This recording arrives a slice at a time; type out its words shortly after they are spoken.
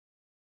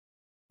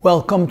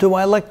Welcome to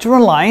my lecture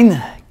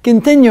online,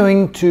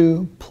 continuing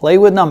to play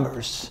with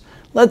numbers.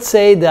 Let's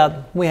say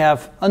that we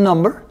have a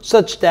number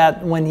such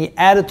that when you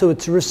add it to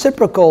its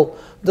reciprocal,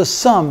 the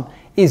sum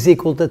is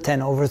equal to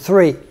 10 over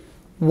 3.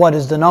 What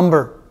is the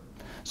number?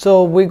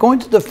 So we're going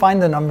to define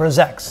the number as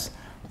x.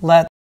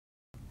 Let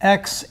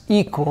x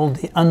equal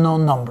the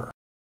unknown number.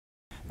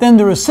 Then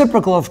the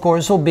reciprocal, of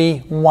course, will be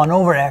 1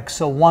 over x.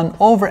 So 1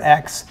 over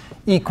x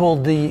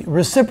equal the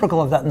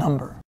reciprocal of that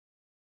number.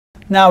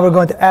 Now we're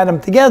going to add them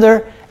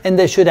together, and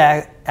they should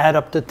add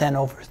up to 10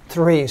 over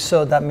 3.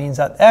 So that means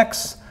that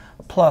x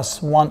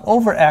plus 1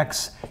 over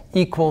x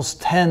equals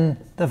 10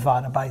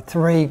 divided by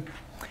 3.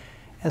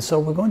 And so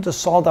we're going to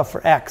solve that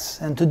for x.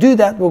 And to do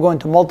that, we're going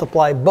to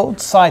multiply both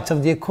sides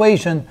of the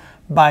equation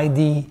by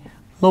the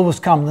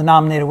lowest common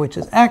denominator, which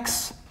is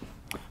x.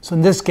 So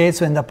in this case,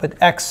 we end up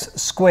with x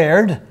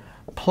squared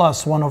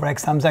plus 1 over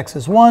x times x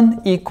is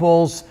 1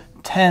 equals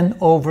 10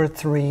 over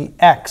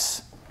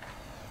 3x.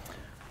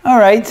 All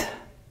right.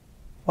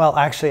 Well,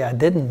 actually, I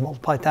didn't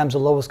multiply times the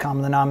lowest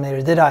common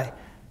denominator, did I?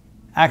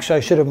 Actually, I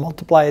should have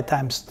multiplied it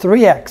times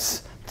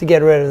 3x to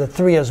get rid of the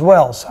 3 as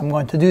well. So I'm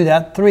going to do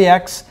that,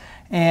 3x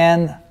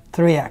and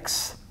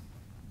 3x.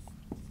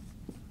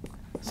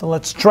 So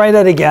let's try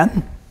that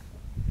again,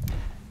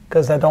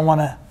 because I don't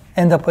want to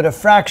end up with a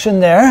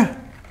fraction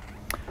there.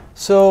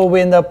 So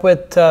we end up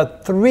with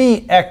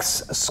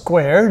 3x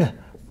squared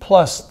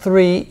plus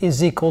 3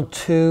 is equal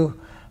to,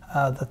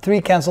 the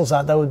 3 cancels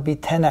out, that would be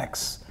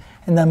 10x.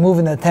 And then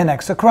moving the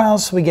 10x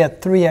across, we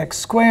get 3x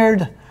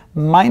squared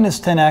minus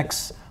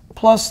 10x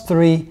plus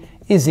 3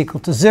 is equal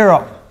to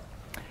 0.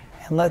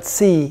 And let's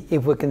see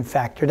if we can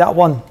factor that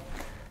one.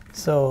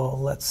 So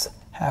let's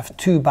have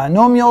two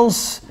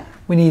binomials.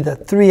 We need a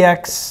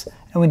 3x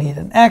and we need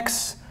an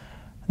x.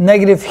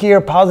 Negative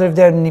here, positive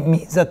there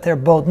means that they're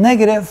both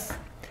negative.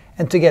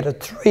 And to get a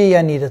 3,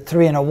 I need a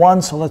 3 and a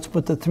 1. So let's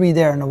put the 3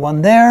 there and a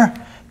 1 there.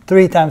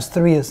 3 times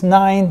 3 is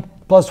 9,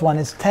 plus 1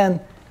 is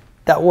 10.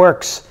 That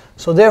works.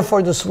 So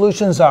therefore, the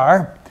solutions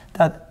are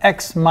that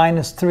x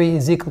minus 3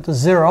 is equal to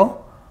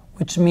 0,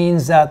 which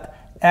means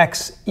that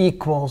x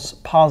equals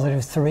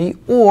positive 3,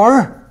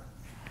 or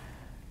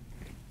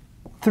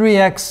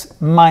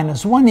 3x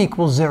minus 1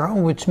 equals 0,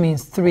 which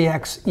means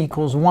 3x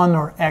equals 1,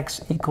 or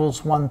x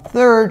equals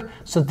 1/3.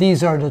 So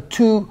these are the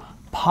two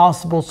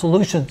possible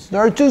solutions. There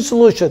are two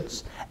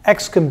solutions.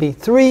 X can be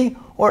 3,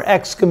 or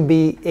x can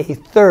be a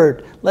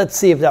third. Let's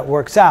see if that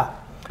works out.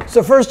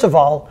 So first of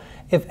all,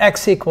 if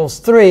x equals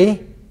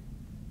 3,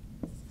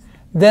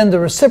 then the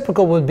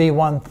reciprocal would be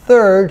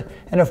 1/3,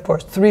 and of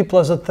course 3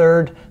 plus a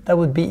third, that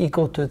would be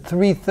equal to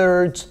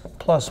 3/3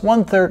 plus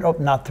 1/3, oh,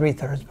 not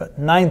 3/3, but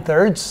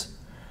 9/3.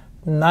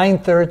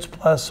 9/3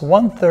 plus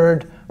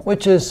 1/3,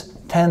 which is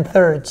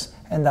 10/3,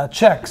 and that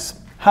checks.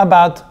 How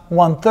about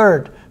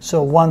 1/3?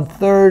 So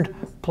 1/3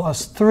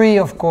 plus 3,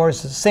 of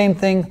course, is the same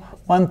thing.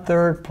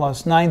 1/3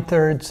 plus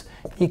 9/3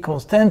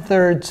 equals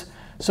 10/3.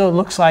 So it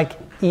looks like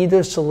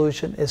either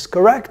solution is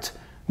correct,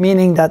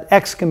 meaning that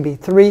x can be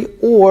 3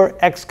 or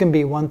x can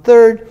be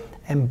 1/3,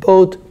 and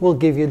both will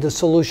give you the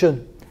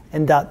solution.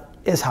 And that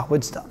is how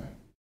it's done.